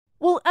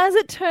as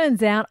it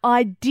turns out,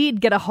 I did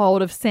get a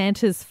hold of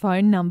Santa's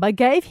phone number,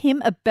 gave him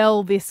a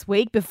bell this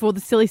week before the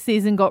silly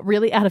season got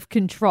really out of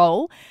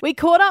control. We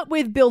caught up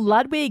with Bill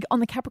Ludwig on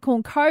the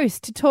Capricorn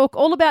Coast to talk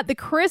all about the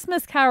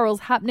Christmas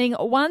carols happening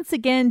once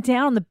again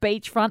down on the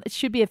beachfront. It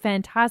should be a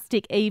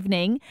fantastic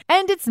evening.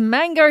 And it's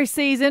mango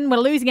season. We're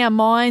losing our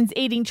minds,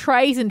 eating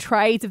trays and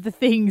trays of the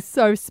things.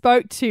 So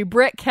spoke to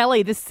Brett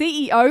Kelly, the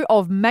CEO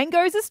of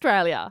Mangoes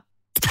Australia.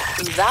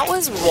 That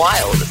was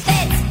wild.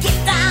 Let's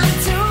get down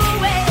to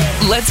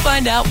it. Let's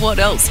find out what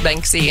else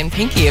Banksy and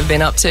Pinky have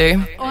been up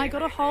to. I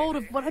got a hold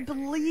of what I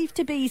believe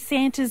to be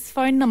Santa's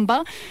phone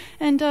number,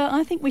 and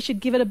I think we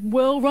should give it a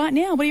whirl right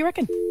now. What do you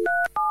reckon?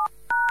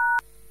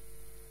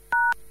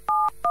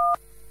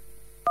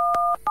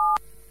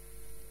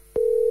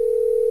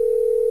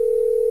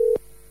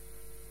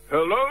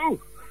 Hello?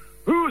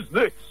 Who's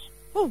this?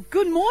 Oh,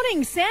 good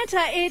morning,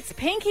 Santa. It's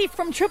Pinky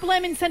from Triple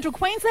M in Central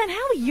Queensland.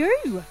 How are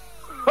you?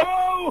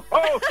 Ho,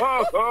 ho,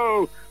 ho,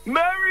 ho!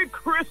 Merry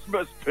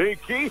Christmas,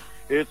 Pinky.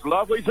 It's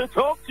lovely to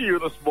talk to you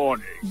this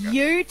morning.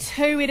 You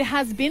too. It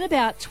has been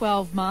about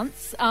 12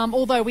 months,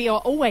 although we are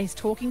always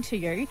talking to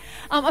you.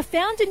 I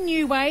found a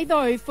new way,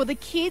 though, for the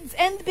kids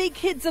and the big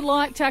kids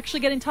alike to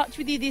actually get in touch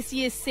with you this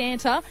year,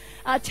 Santa.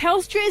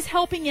 Telstra is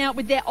helping out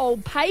with their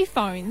old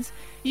payphones.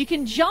 You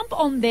can jump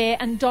on there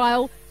and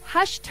dial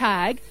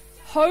hashtag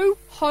ho,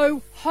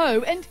 ho,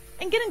 ho and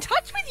get in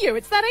touch with you.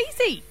 It's that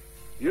easy.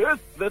 Yes,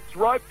 that's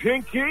right,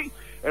 Pinky.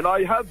 And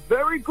I have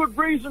very good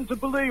reason to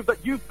believe that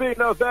you've been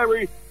a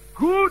very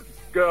good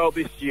girl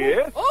this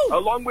year,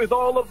 along with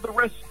all of the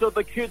rest of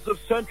the kids of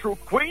Central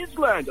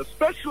Queensland,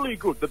 especially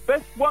good, the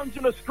best ones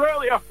in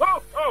Australia. Ho,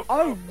 ho, ho.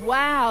 Oh,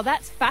 wow,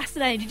 that's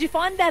fascinating. Did you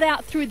find that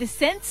out through the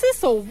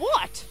census or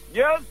what?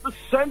 Yes, the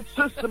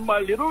census and my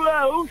little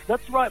elves,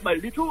 that's right, my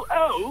little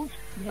elves,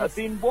 have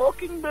been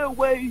walking their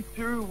way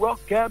through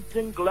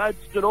Rockhampton,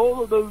 Gladstone,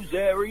 all of those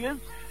areas,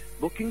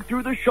 looking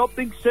through the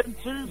shopping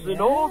centres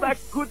and all that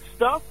good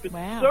stuff. It's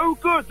so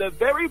good. They're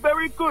very,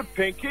 very good,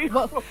 Pinky.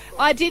 Well,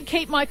 I did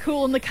keep my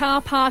cool in the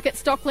car park at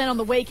Stockland on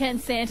the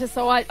weekend, Santa,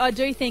 so I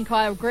do think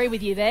I agree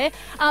with you there.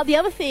 The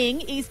other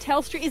thing is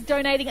Telstra is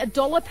donating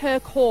 $1 per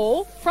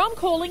call from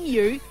calling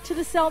you to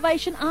the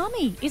Salvation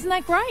Army. Isn't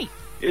that great?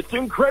 It's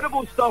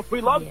incredible stuff. We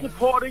love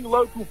supporting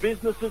local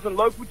businesses and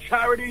local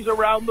charities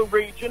around the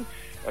region,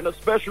 and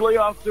especially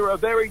after a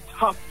very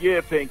tough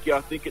year, Pinky,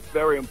 I think it's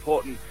very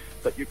important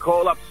that you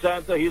call up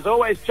Santa. He's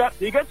always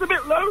chatty. He gets a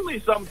bit lonely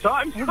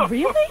sometimes. Oh,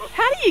 really?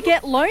 How do you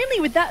get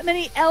lonely with that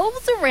many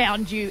elves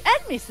around you and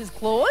Mrs.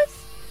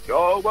 Claus?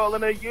 Oh, well,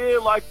 in a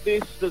year like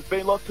this, there's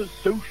been lots of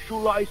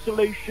social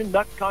isolation,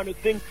 that kind of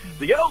thing.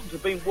 The elves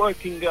have been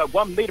working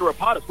 1 metre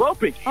apart as well,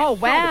 Pinky. Oh,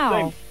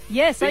 wow.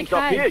 Yes, okay.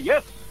 Up here,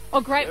 yes.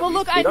 Oh, great. Yeah, well,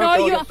 look, I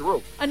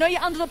know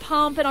you're under the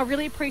pump, and I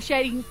really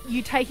appreciate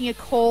you taking a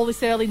call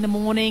this early in the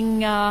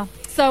morning.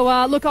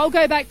 So, look, I'll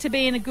go back to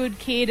being a good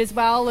kid as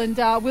well, and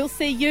we'll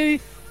see you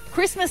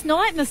Christmas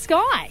night in the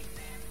sky.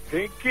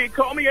 Pinky,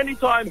 call me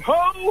anytime.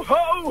 Ho,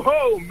 ho,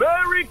 ho.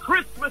 Merry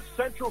Christmas,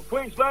 Central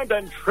Queensland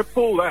and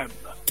Triple M.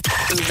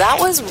 That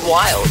was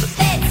wild.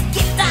 Let's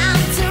get down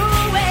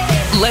to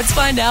it. Let's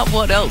find out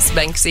what else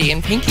Banksy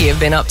and Pinky have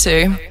been up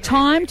to.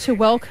 Time to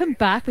welcome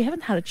back. We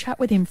haven't had a chat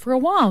with him for a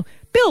while.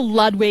 Bill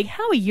Ludwig,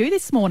 how are you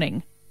this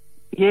morning?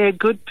 Yeah,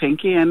 good,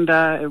 Pinky, and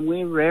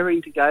we're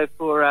raring to go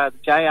for the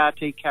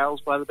JRT Carols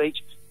by the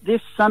Beach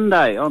this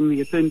Sunday on the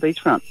Yeppoon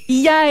beachfront.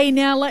 Yay!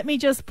 Now, let me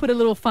just put a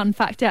little fun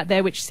fact out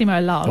there, which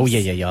Simo loves. Oh,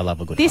 yeah, I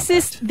love a good This fun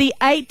is fact. the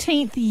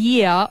 18th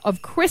year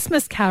of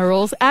Christmas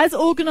carols as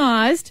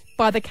organised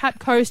by the Cap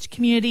Coast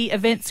Community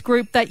Events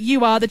Group that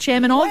you are the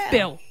chairman of,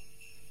 Bill.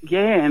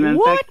 Yeah, and in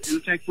What?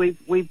 fact,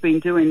 we've been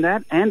doing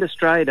that and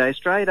Australia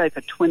Day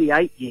for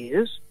 28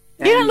 years.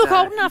 You don't look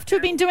old enough to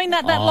have been doing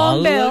that long,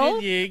 look Bill.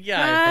 at you go,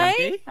 Hey?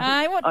 Pinky.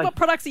 Hey, what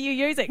products are you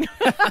using?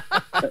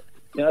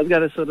 Yeah, I was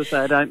going to sort of say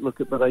I don't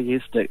look it, but I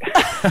used to.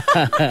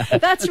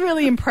 That's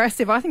really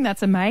impressive. I think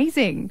that's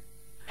amazing.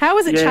 How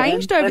has it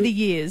changed over the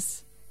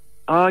years?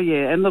 Oh,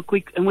 yeah, and look,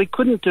 we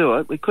couldn't do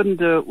it. We couldn't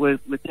do it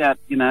without,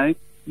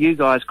 you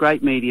guys,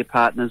 great media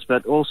partners,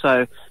 but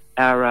also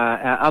our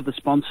other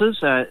sponsors.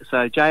 So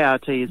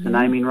JRT is the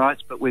naming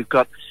rights, but we've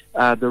got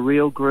the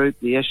Real Group,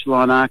 the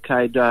Echelon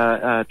Arcade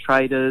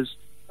Traders,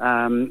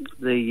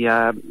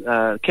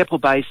 the Keppel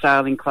Bay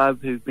Sailing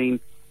Club, who've been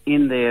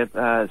in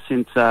there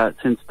since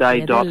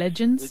day dot. They're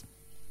legends.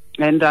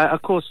 And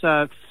of course,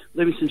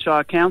 Livingston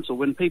Shire Council.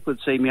 When people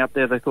would see me up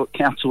there, they thought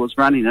council was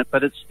running it,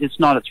 but it's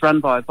not. It's run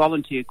by a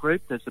volunteer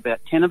group. There's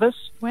about 10 of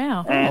us.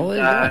 Wow.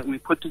 And we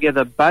put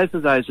together both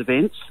of those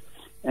events.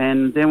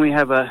 And then we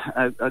have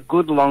a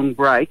good long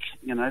break,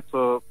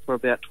 for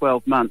about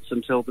 12 months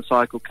until the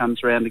cycle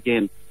comes around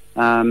again.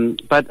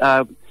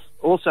 But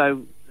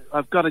also,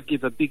 I've got to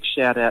give a big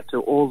shout out to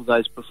all of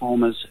those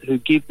performers who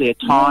give their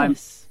time.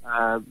 Yes.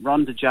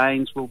 Rhonda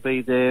Janes will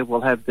be there.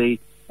 We'll have the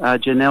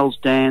Janelle's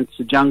Dance,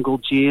 the Jungle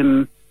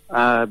Gym,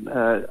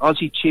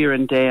 Aussie Cheer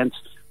and Dance,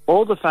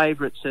 all the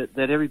favourites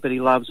that everybody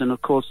loves. And,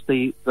 of course,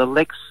 the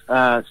Lex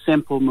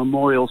Semple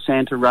Memorial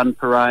Santa Run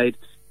Parade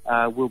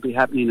will be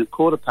happening at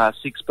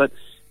 6:15. But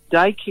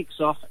day kicks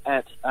off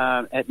at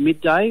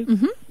midday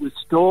with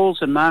stalls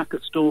and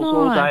market stalls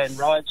all day and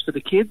rides for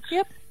the kids.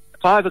 Yep.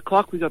 5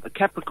 o'clock, we've got the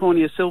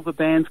Capricornia Silver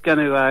Band's going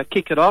to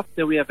kick it off.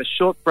 Then we have a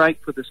short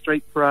break for the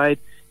street parade,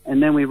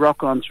 and then we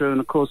rock on through. And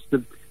of course,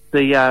 the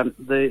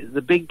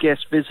big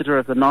guest visitor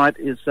of the night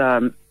is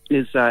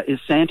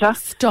Santa.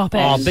 Stop it.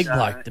 Oh, big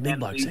bloke. The big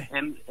bloke's there.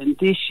 And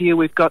this year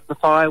we've got the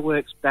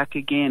fireworks back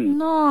again.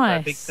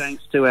 Nice. So big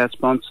thanks to our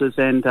sponsors,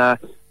 and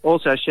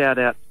also shout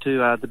out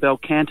to the Bel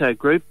Canto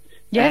group.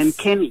 Yes.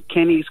 And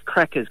Kenny's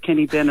Crackers.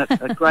 Kenny Bennett,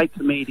 a great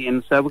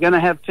comedian. So we're going to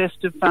have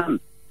festive fun.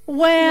 Wow,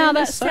 that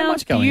there's so sounds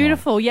much going on.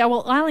 beautiful. Yeah,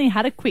 well, I only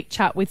had a quick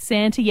chat with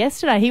Santa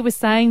yesterday. He was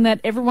saying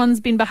that everyone's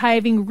been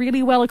behaving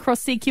really well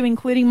across CQ,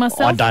 including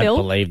myself, I don't Bill.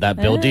 believe that,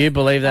 Bill. Do you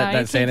believe that, No,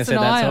 that he Santa keeps said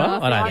an that eye to on her?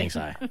 us. I don't think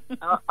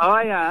so.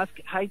 I ask,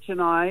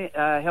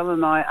 Helen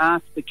and I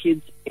ask the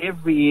kids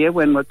every year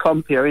when we're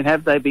comparing,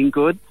 have they been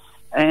good?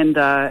 And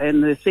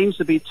there seems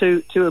to be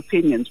two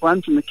opinions,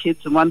 one from the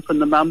kids and one from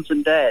the mums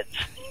and dads.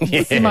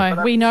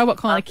 Simo, we know what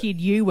kind of kid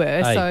you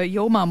were, Hey. so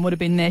your mum would have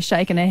been there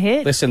shaking her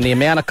head. Listen, the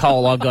amount of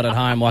coal I've got at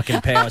home, I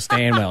can power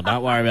Stanwell.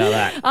 Don't worry about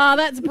that. Ah,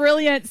 that's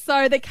brilliant.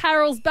 So the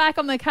Carol's back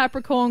on the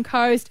Capricorn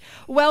Coast.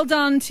 Well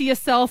done to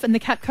yourself and the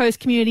Cap Coast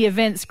Community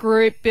Events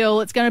Group,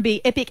 Bill. It's going to be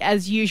epic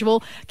as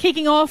usual.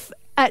 Kicking off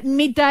at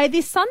midday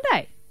this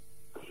Sunday.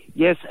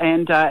 Yes,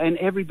 and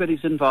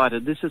everybody's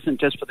invited. This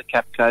isn't just for the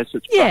Cap Coast;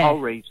 it's for the whole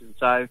region.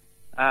 So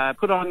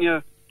put on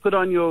your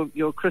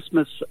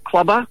Christmas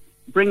clubber,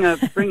 bring a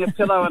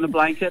pillow and a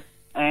blanket,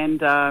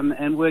 and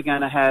we're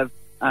going to have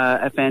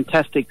a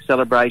fantastic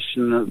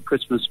celebration of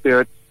Christmas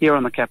spirit here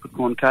on the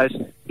Capricorn Coast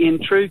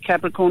in true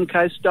Capricorn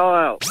Coast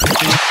style.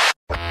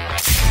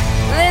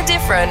 They're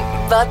different,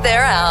 but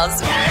they're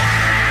ours.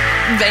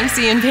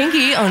 Banksy and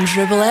Pinky on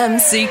Triple M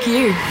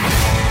CQ.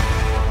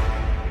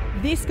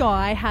 This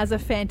guy has a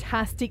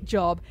fantastic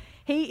job.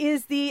 He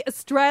is the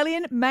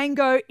Australian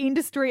Mango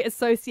Industry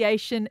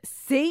Association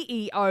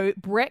CEO,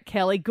 Brett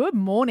Kelly. Good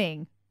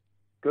morning.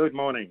 Good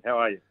morning. How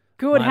are you?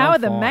 Good. Mate, How I'm are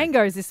the fine.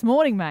 mangoes this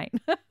morning, mate?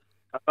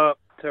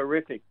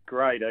 Terrific.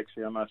 Great,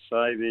 actually, I must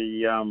say.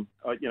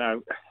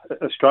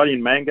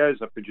 Australian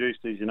mangoes are produced,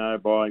 as you know,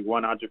 by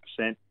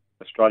 100%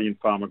 Australian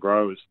farmer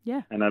growers.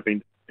 Yeah. And they've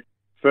been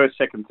first,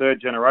 second, third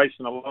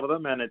generation, a lot of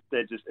them, and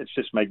it's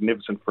just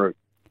magnificent fruit.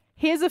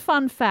 Here's a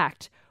fun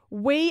fact.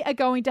 We are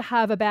going to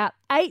have about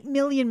 8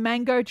 million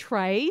mango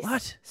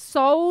trays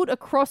sold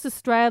across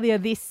Australia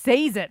this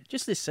season.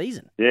 Just this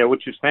season. Yeah,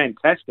 which is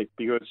fantastic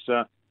because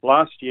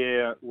last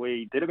year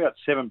we did about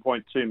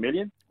 7.2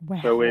 million. Wow.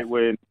 So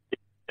we're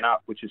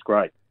up, which is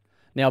great.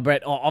 Now,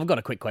 Brett, I've got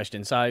a quick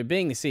question. So,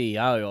 being the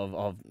CEO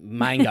of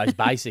mangoes,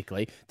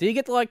 basically, do you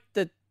get to,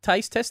 the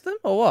taste test them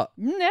or what?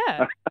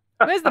 Yeah.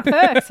 Where's the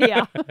purse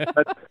here?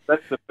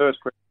 That's the first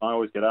question I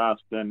always get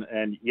asked.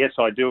 And yes,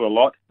 I do a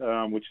lot,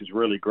 which is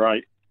really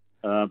great.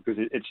 Because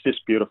it's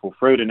just beautiful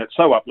fruit and it's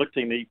so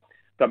uplifting.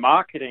 The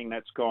marketing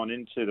that's gone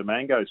into the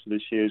mangoes for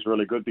this year is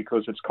really good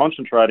because it's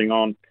concentrating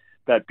on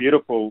that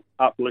beautiful,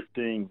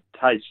 uplifting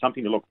taste,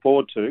 something to look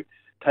forward to,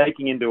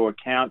 taking into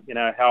account,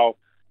 how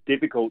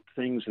difficult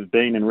things have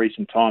been in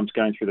recent times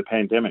going through the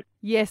pandemic.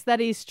 Yes,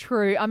 that is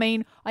true. I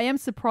mean, I am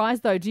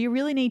surprised, though. Do you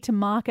really need to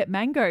market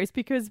mangoes?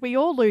 Because we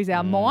all lose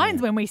our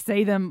minds when we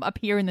see them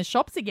appear in the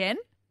shops again.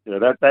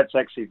 Yeah, that's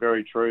actually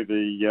very true.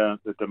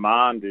 The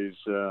demand is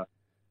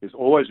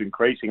always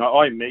increasing.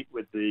 I meet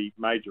with the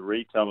major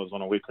retailers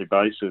on a weekly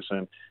basis,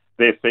 and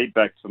their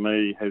feedback to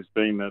me has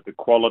been that the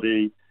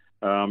quality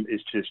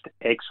is just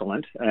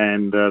excellent,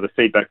 and the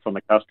feedback from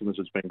the customers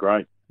has been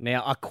great.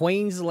 Now, a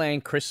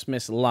Queensland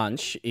Christmas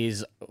lunch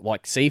is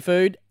like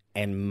seafood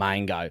and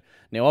mango.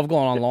 Now, I've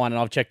gone online and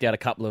I've checked out a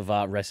couple of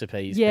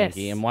recipes, Yes.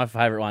 Pinky, and my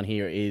favourite one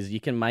here is you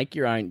can make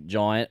your own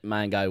giant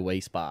mango wee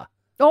spa.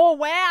 Oh,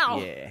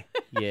 wow.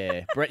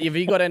 Yeah. Brett, have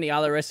you got any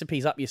other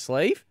recipes up your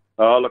sleeve?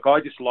 Oh, look, I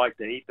just like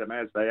to eat them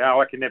as they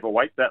are. I can never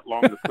wait that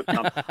long to put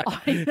something.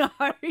 I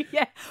know,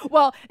 yeah.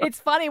 Well, it's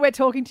funny we're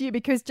talking to you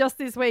because just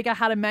this week I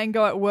had a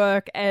mango at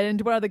work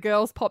and one of the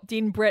girls popped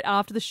in, Brett,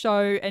 after the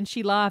show and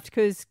she laughed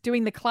because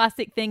doing the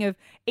classic thing of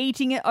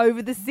eating it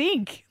over the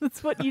sink.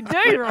 That's what you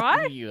do,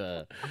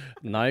 right?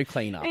 No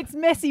cleanup. It's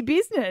messy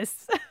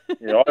business.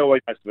 Yeah, I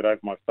always most of it over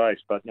my face,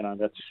 but,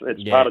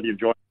 it's part of the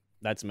enjoyment.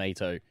 That's me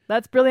too.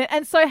 That's brilliant.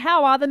 And so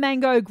how are the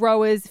mango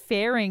growers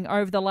faring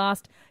over the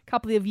last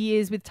couple of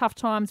years with tough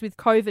times with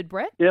COVID,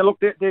 Brett? Yeah,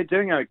 look, they're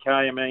doing okay.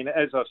 I mean,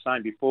 as I was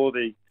saying before,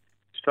 the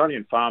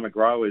Australian farmer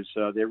growers,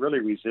 they're really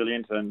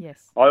resilient. And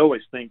Yes. I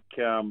always think,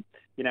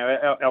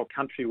 our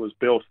country was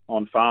built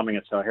on farming.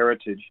 It's our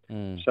heritage.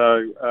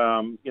 So,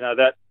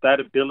 that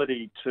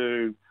ability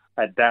to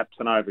adapt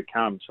and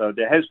overcome. So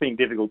there has been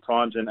difficult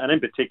times, and in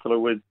particular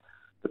with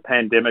the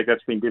pandemic,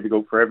 that's been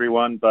difficult for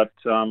everyone. But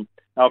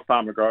our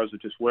farmer growers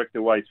have just worked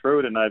their way through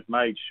it, and they've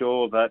made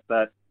sure that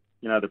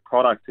the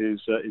product is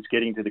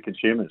getting to the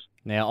consumers.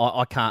 Now,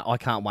 I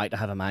can't wait to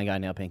have a mango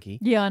now, Pinky.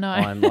 Yeah, I know.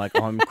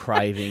 I'm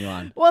craving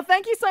one. Well,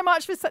 thank you so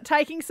much for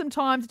taking some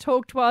time to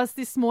talk to us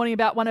this morning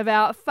about one of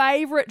our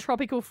favourite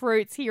tropical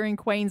fruits here in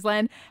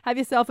Queensland. Have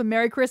yourself a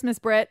Merry Christmas,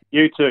 Brett.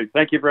 You too.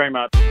 Thank you very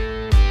much.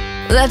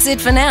 That's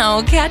it for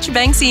now. Catch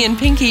Banksy and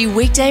Pinky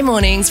weekday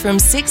mornings from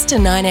 6 to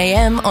 9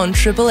 a.m. on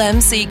Triple M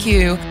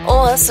CQ.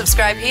 Or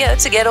subscribe here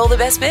to get all the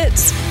best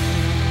bits.